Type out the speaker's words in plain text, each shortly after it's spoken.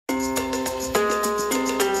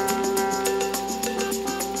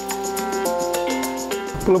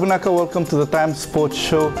Hello Banaka, welcome to the Time Sports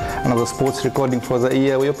Show, another sports recording for the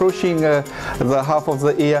year. We're approaching the half of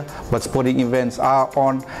the year, but sporting events are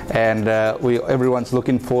on, and everyone's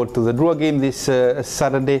looking forward to the draw game this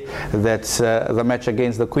Saturday. That's the match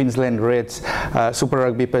against the Queensland Reds, Super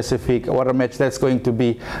Rugby Pacific. What a match that's going to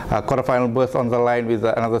be. Quarterfinal berth on the line with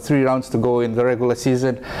another 3 rounds to go in the regular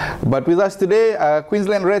season. But with us today,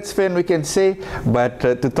 Queensland Reds fan we can say, but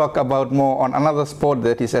to talk about more on another sport,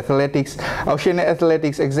 that is athletics, Oceania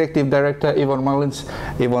Athletics Executive Director Yvonne Mullins.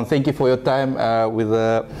 Yvonne, thank you for your time with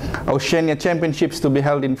the Oceania Championships to be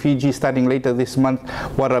held in Fiji starting later this month.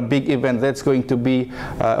 What a big event that's going to be.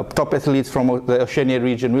 Top athletes from the Oceania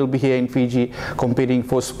region will be here in Fiji competing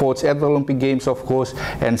for sports at the Olympic Games, of course,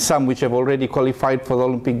 and some which have already qualified for the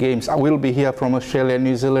Olympic Games will be here from Australia,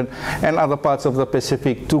 New Zealand and other parts of the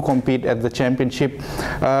Pacific to compete at the championship.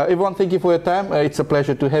 Yvonne, thank you for your time. It's a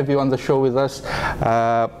pleasure to have you on the show with us.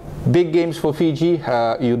 Big games for Fiji.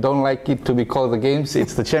 You don't like it to be called the games,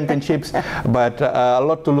 it's the championships, but a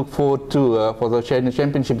lot to look forward to for the Oceania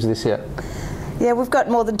Championships this year. Yeah, we've got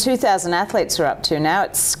more than 2,000 athletes we're up to now.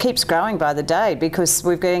 It keeps growing by the day because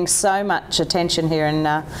we're getting so much attention here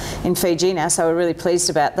in Fiji now, so we're really pleased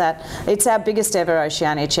about that. It's our biggest ever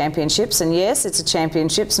Oceania Championships, and yes, it's a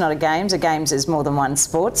championships, not a games. A games is more than one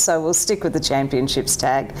sport, so we'll stick with the championships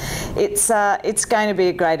tag. It's going to be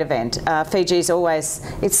a great event. Fiji's always,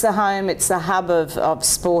 it's the home, it's the hub of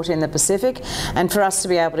sport in the Pacific, and for us to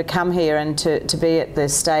be able to come here and to be at the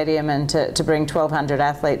stadium and to bring 1,200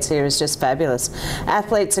 athletes here is just fabulous.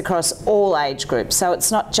 Athletes across all age groups, so it's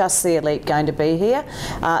not just the elite going to be here.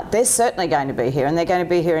 They're certainly going to be here, and they're going to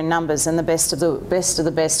be here in numbers, and the best of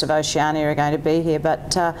the best of Oceania are going to be here.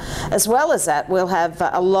 But as well as that, we'll have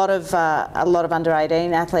a lot of under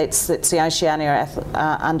 18 athletes. That's the Oceania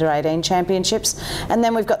under 18 championships, and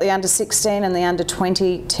then we've got the under 16 and the under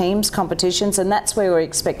 20 teams competitions, and that's where we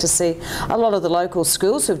expect to see a lot of the local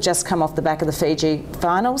schools who've just come off the back of the Fiji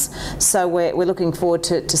finals. So we're looking forward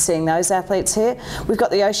to seeing those athletes here. We've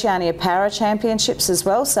got the Oceania Para Championships as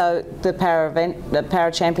well. So the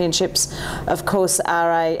Para Championships, of course,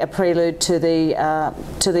 are a prelude to the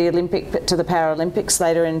Paralympics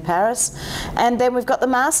later in Paris. And then we've got the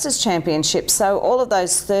Masters Championships. So all of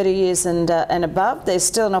those 30 years and above, there's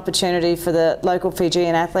still an opportunity for the local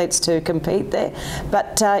Fijian athletes to compete there.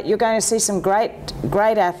 But you're going to see some great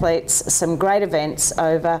athletes, some great events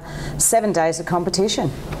over 7 days of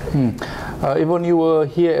competition. Yvonne, you were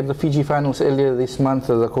here at the Fiji finals earlier this month,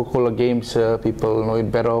 the Coca-Cola Games, people know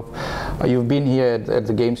it better off. You've been here at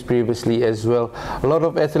the Games previously as well. A lot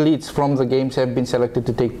of athletes from the Games have been selected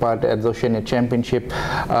to take part at the Oceania Championship.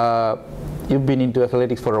 You've been into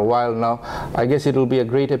athletics for a while now. I guess it will be a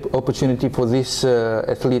great opportunity for these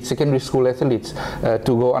athletes, secondary school athletes, to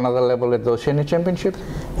go another level at the Oceania Championship.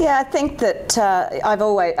 Yeah, I think that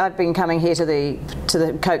I've been coming here to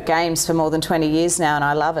the Coke Games for more than 20 years now, and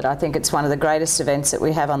I love it. I think it's one of the greatest events that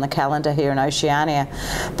we have on the calendar here in Oceania.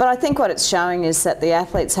 But I think what it's showing is that the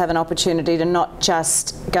athletes have an opportunity to not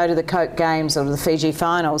just go to the Coke Games or to the Fiji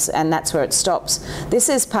finals, and that's where it stops. This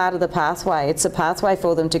is part of the pathway. It's a pathway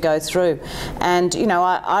for them to go through. And you know,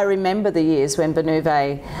 I remember the years when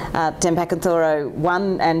Benuve Tempakanthoro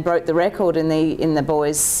won and broke the record in the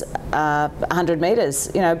boys 100 metres.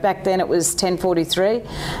 You know, back then it was 10:43,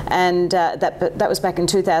 and that was back in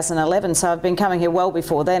 2011. So I've been coming here well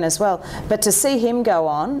before then as well. But to see him go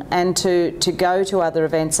on and to go to other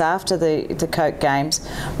events after the Coke Games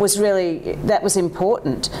was really, that was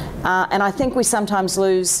important. And I think we sometimes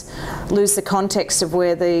lose the context of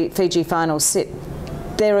where the Fiji finals sit.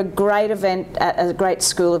 They're a great event, a great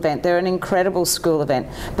school event. They're an incredible school event.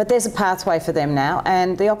 But there's a pathway for them now,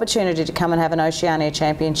 and the opportunity to come and have an Oceania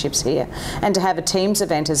Championships here and to have a teams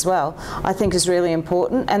event as well, I think is really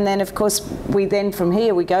important. And then, of course, from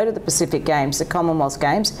here we go to the Pacific Games, the Commonwealth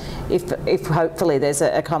Games, if hopefully there's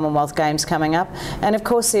a Commonwealth Games coming up, and of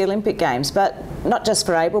course the Olympic Games, but not just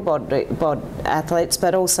for able-bodied athletes,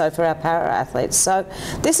 but also for our para athletes. So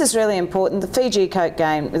this is really important. The Fiji Coke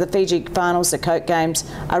Game, the Fiji finals, the Coke Games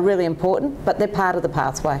are really important, but they're part of the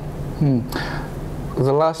pathway.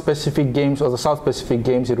 The last Pacific Games, or the South Pacific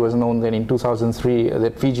Games, it was known then in 2003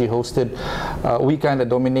 that Fiji hosted. We kind of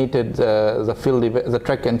dominated the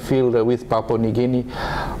track and field with Papua New Guinea.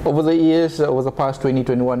 Over the years, over the past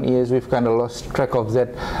 20-21 years, we've kind of lost track of that.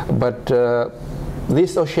 But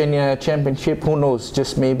this Oceania Championship, who knows,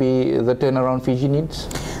 just maybe the turnaround Fiji needs?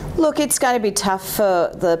 Look, it's going to be tough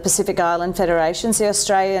for the Pacific Island federations. The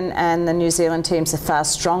Australian and the New Zealand teams are far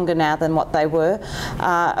stronger now than what they were.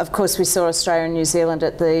 Of course, we saw Australia and New Zealand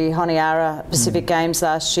at the Oceania Pacific Games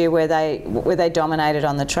last year, where they dominated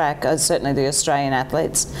on the track. Certainly the Australian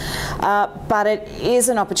athletes. But it is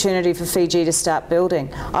an opportunity for Fiji to start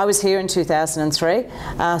building. I was here in 2003,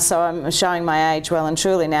 so I'm showing my age well and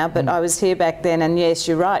truly now. But I was here back then, and yes,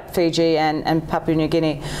 you're right. Fiji and Papua New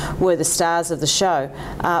Guinea were the stars of the show.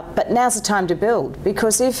 But now's the time to build,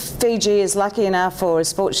 because if Fiji is lucky enough or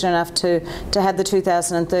is fortunate enough to have the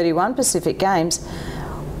 2031 Pacific Games,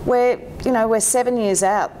 we're 7 years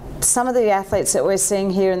out. Some of the athletes that we're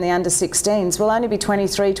seeing here in the under-16s will only be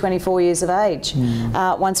 23, 24 years of age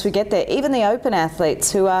once we get there. Even the open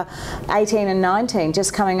athletes who are 18 and 19,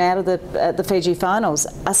 just coming out of the Fiji finals,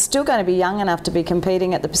 are still going to be young enough to be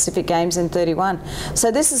competing at the Pacific Games in 31.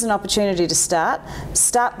 So this is an opportunity to start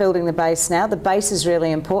building the base now. The base is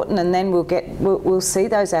really important, and then we'll see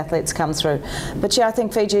those athletes come through. But yeah, I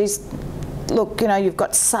think Fiji's, look, you've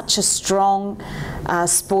got such a strong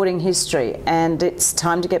sporting history, and it's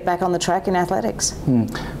time to get back on the track in athletics.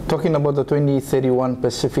 Talking about the 2031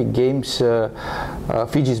 Pacific Games,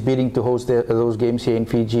 Fiji is bidding to host those games here in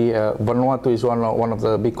Fiji. Vanuatu is one of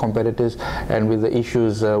the big competitors, and with the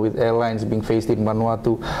issues with airlines being faced in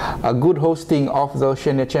Vanuatu, a good hosting of the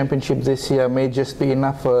Oceania Championship this year may just be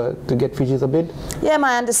enough to get Fiji the bid? Yeah,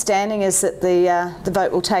 my understanding is that the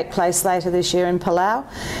vote will take place later this year in Palau.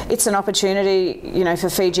 It's an opportunity, for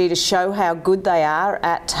Fiji to show how good they are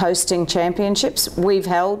at hosting championships. We've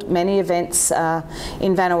held many events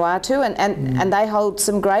in Vanuatu, and they hold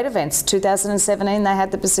some great events. 2017 they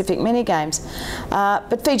had the Pacific Mini Games.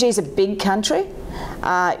 But Fiji's a big country.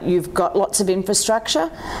 You've got lots of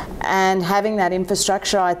infrastructure, and having that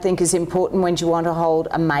infrastructure, I think, is important when you want to hold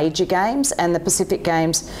a major games, and the Pacific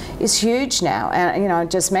Games is huge now. And I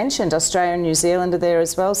just mentioned Australia and New Zealand are there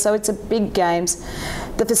as well, so it's a big games.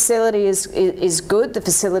 The facility is good. The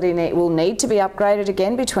facility will need to be upgraded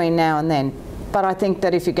again between now and then. But I think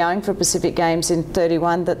that if you're going for Pacific Games in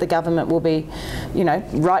 31, that the government will be,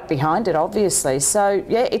 right behind it, obviously. So,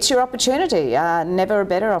 yeah, it's your opportunity. Never a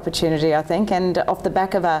better opportunity, I think. And off the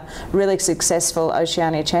back of a really successful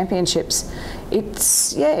Oceania Championships,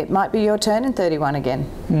 it might be your turn in 31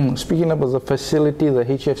 again. Speaking about the facility, the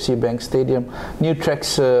HFC Bank Stadium, new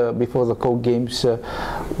tracks before the Coke Games.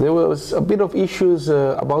 There was a bit of issues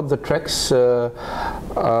about the tracks.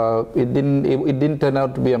 It didn't turn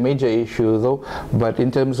out to be a major issue, though. But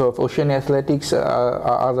in terms of Oceania Athletics,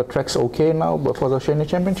 are the tracks okay now for the Oceania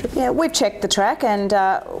Championship? Yeah, we've checked the track, and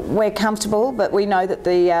we're comfortable, but we know that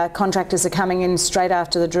the contractors are coming in straight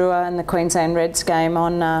after the Drua and the Queensland Reds game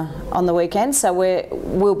on the weekend. So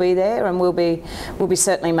we'll be there, and we'll be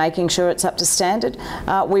certainly making sure it's up to standard.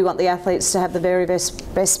 We want the athletes to have the very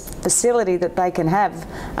best facility that they can have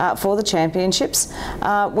for the championships.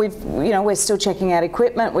 We're still checking out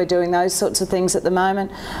equipment. We're doing those sorts of things at the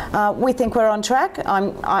moment. We think we're on track.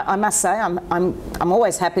 I must say, I'm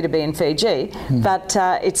always happy to be in Fiji, but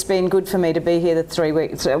it's been good for me to be here the 3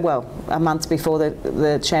 weeks, a month before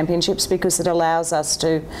the championships, because it allows us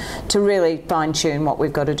to really fine-tune what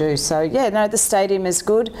we've got to do. So yeah, no, the stadium is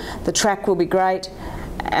good. The track will be great,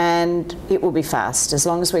 and it will be fast, as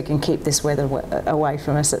long as we can keep this weather away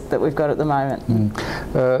from us that we've got at the moment.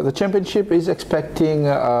 The championship is expecting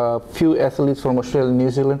a few athletes from Australia and New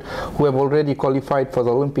Zealand who have already qualified for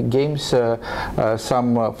the Olympic Games.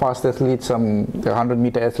 Some fast athletes, some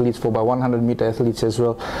 100-meter athletes, 4x100-meter athletes as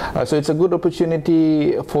well. So it's a good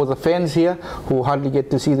opportunity for the fans here who hardly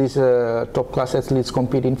get to see these top-class athletes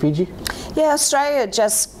compete in Fiji. Yeah, Australia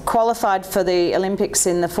just qualified for the Olympics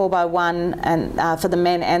in the 4x1 and for the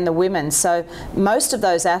men and the women. So most of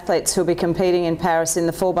those athletes who will be competing in Paris in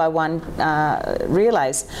the 4x1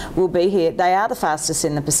 relays will be here. They are the fastest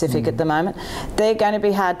in the Pacific at the moment. They're going to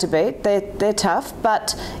be hard to beat. They're tough,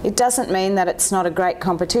 but it doesn't mean that it's not a great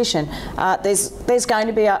competition. There's going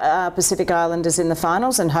to be Pacific Islanders in the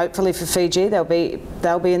finals, and hopefully for Fiji they'll be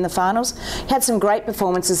in the finals. You had some great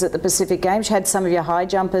performances at the Pacific Games. You had some of your high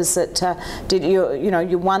jumpers that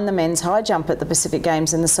you won the men's high jump at the Pacific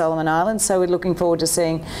Games in the Solomon Islands. So we're looking forward to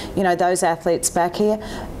seeing those athletes back here.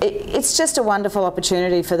 It's just a wonderful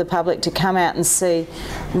opportunity for the public to come out and see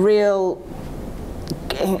real,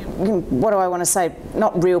 what do I want to say,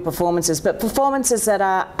 not real performances, but performances that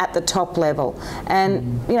are at the top level.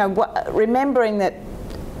 And remembering that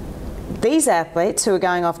these athletes who are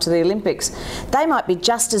going off to the Olympics, they're going to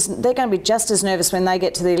be just as nervous when they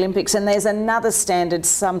get to the Olympics, and there's another standard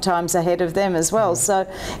sometimes ahead of them as well. So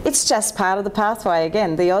it's just part of the pathway.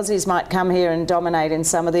 Again, the Aussies might come here and dominate in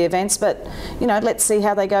some of the events, but you know, let's see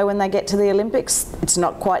how they go when they get to the Olympics. It's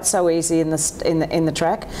not quite so easy in the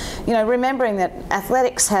track. You know, remembering that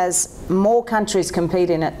athletics has more countries compete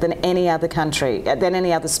in it than any other country, than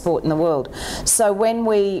any other sport in the world. So when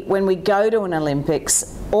we go to an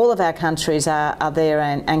Olympics, all of our countries are there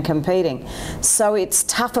and competing. So it's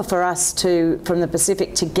tougher for us from the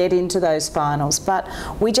Pacific to get into those finals, but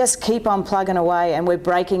we just keep on plugging away, and we're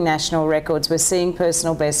breaking national records, we're seeing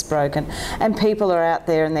personal bests broken, and people are out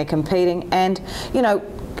there and they're competing. And you know,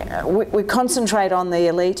 we concentrate on the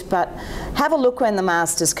elite, but have a look when the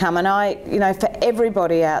Masters come. And you know, for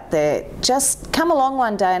everybody out there, just come along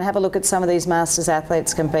one day and have a look at some of these Masters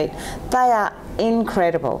athletes compete. They are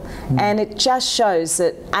incredible, and it just shows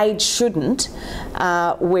that age shouldn't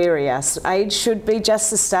weary us. Age should be just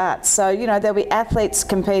the start. So you know, there'll be athletes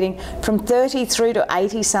competing from 30 through to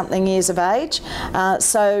 80 something years of age.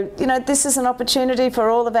 So you know, this is an opportunity for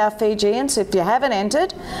all of our Fijians. If you haven't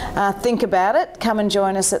entered, think about it. Come and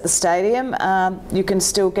join us at the stadium. You can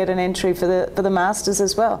still get an entry for the Masters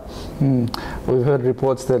as well. We've heard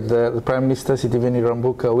reports that the Prime Minister Sitiveni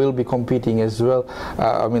Rabuka will be competing as well.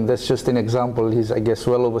 I mean, that's just an example. He's, I guess,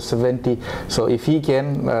 well over 70. So if he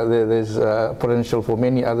can, there's potential for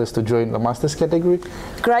many others to join the Masters category.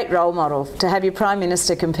 Great role model to have your Prime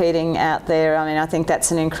Minister competing out there. I mean, I think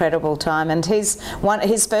that's an incredible time. And his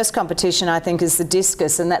first competition, I think, is the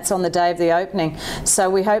discus, and that's on the day of the opening. So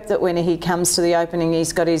we hope that when he comes to the opening,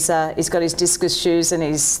 he's got his discus shoes and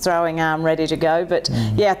his throwing arm ready to go. But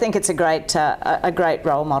yeah, I think it's a great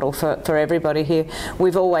role model for everybody here.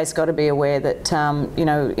 We've always got to be aware that you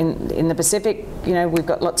know, in the Pacific, you know, we've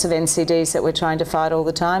got lots of NCDs that we're trying to fight all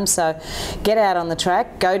the time. So get out on the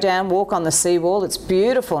track, go down, walk on the seawall. It's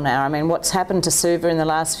beautiful now. I mean, what's happened to Suva in the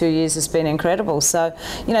last few years has been incredible. So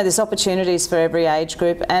you know, there's opportunities for every age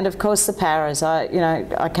group, and of course the paras.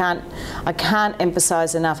 I can't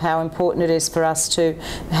emphasise enough how important it is for us to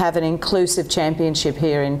have an inclusive championship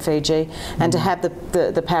here in Fiji, and to have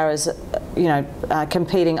the paras, you know,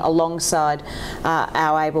 competing alongside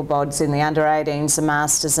our able-bods in the under-18s, the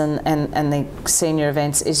Masters and the senior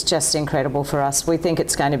events is just incredible for us. We think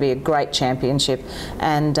it's going to be a great championship,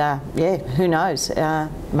 and yeah, who knows,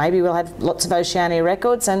 maybe we'll have lots of Oceania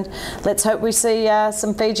records, and let's hope we see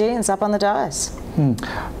some Fijians up on the dais.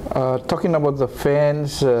 Talking about the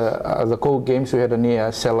fans, the Cold Games, we had a near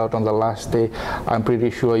sellout on the last day. I'm pretty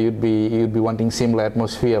sure you'd be wanting similar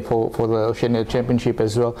atmosphere for the Oceania Championship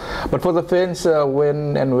as well. But for the fans,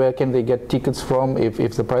 when and where can they get tickets from,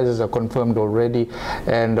 if the prices are confirmed already,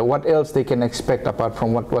 and what else they can expect apart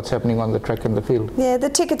from what's happening on the track and the field? Yeah, the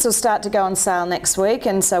tickets will start to go on sale next week,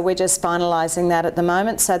 and so we're just finalising that at the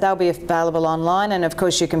moment. So they'll be available online, and of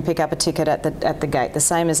course you can pick up a ticket at the gate, the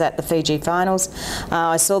same as at the Fiji finals.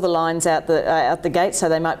 I saw the lines out the gate, so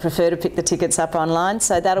they might prefer to pick the tickets up online.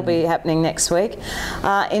 So that'll be happening next week.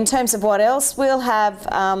 In terms of what else, we'll have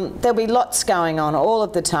there'll be lots going on all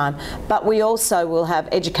of the time, but we also will have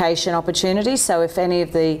education opportunities. So if any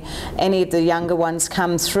of the younger ones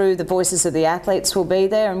come through, the Voices of the Athletes will be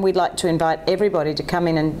there, and we'd like to invite everybody to come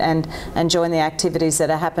in and join the activities that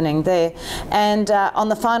are happening there. And on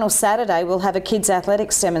the final Saturday, we'll have a kids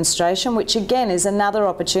athletics demonstration, which again is another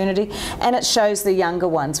opportunity, and it shows the younger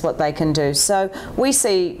ones what they can do. So we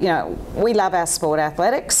see, you know, we love our sport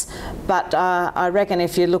athletics, but I reckon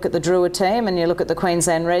if you look at the Drua team and you look at the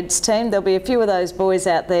Queensland Reds team, there'll be a few of those boys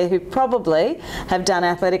out there who probably have done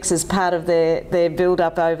athletics as part of their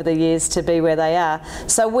build-up over the years to be where they are.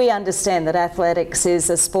 So we understand that athletics is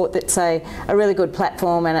a sport that's a really good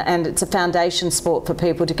platform, and it's a foundation sport for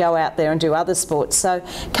people to go out there and do other sports. So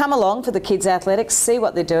come along for the kids athletics, see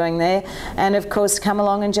what they're doing there, and of course come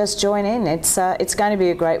along and just join in. It's going to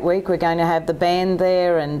be a great week. We're going to have the band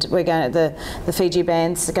there, and we're going to, the Fiji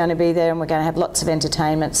bands are going to be there, and we're going to have lots of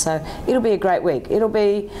entertainment. So it'll be a great week. It'll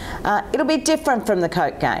be different from the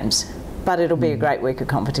Coke Games, but it'll be a great week of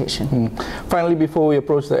competition. Finally, before we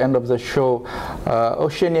approach the end of the show,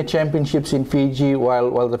 Oceania Championships in Fiji,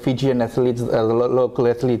 while the Fijian athletes, the local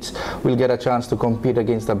athletes, will get a chance to compete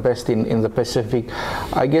against the best in the Pacific.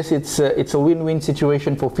 I guess it's a win-win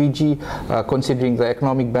situation for Fiji, considering the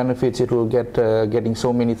economic benefits it will get getting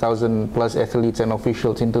so many thousand plus athletes and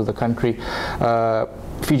officials into the country.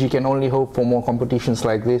 Fiji can only hope for more competitions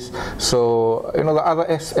like this. So, you know, the other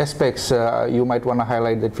aspects you might want to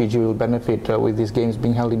highlight that Fiji will benefit with these games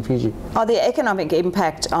being held in Fiji. Oh, the economic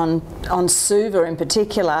impact on Suva in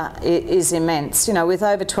particular is immense, you know, with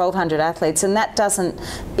over 1,200 athletes, and that doesn't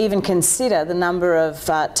even consider the number of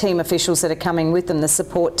team officials that are coming with them, the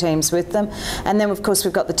support teams with them, and then of course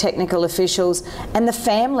we've got the technical officials and the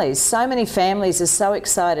families. So many families are so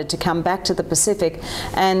excited to come back to the Pacific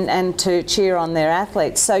and to cheer on their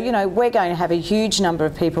athletes. So, you know, we're going to have a huge number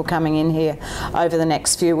of people coming in here over the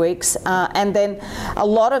next few weeks, and then a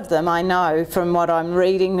lot of them, I know from what I'm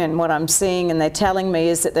reading and what I'm seeing and they're telling me,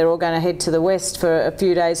 is that they're all going to head to the west for a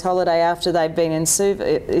few days holiday after they've been in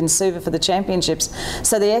Suva for the championships.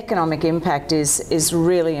 So the economic impact is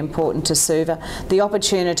really important to Suva. The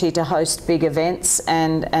opportunity to host big events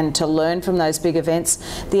and to learn from those big events,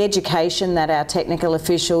 the education that our technical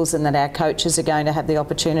officials and that our coaches are going to have the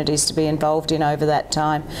opportunities to be involved in over that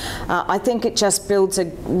time. I think it just builds a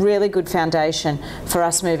really good foundation for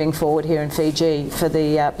us moving forward here in Fiji for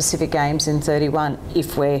the Pacific Games in 31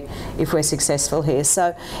 if we're successful here.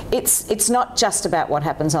 So it's not just about what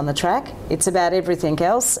happens on the track, it's about everything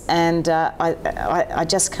else, and I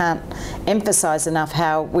just can't emphasise enough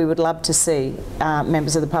how we would love to see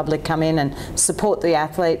members of the public come in and support the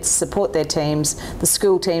athletes, support their teams. The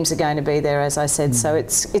school teams are going to be there, as I said, so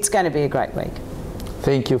it's going to be a great week.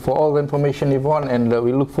 Thank you for all the information, Yvonne, and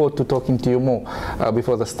we look forward to talking to you more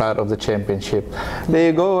before the start of the championship. There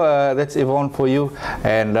you go, that's Yvonne for you,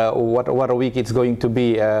 and what a week it's going to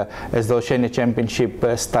be as the Oceania Championship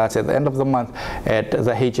starts at the end of the month at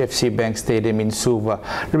the HFC Bank Stadium in Suva.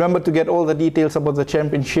 Remember to get all the details about the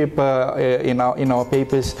championship in our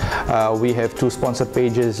papers. We have 2 sponsored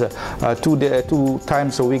pages 2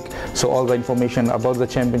 times a week, so all the information about the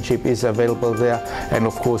championship is available there, and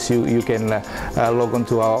of course you can log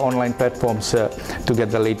onto our online platforms to get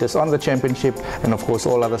the latest on the championship and of course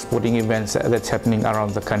all other sporting events that's happening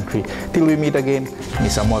around the country. Till we meet again,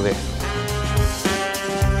 Nisa Mode.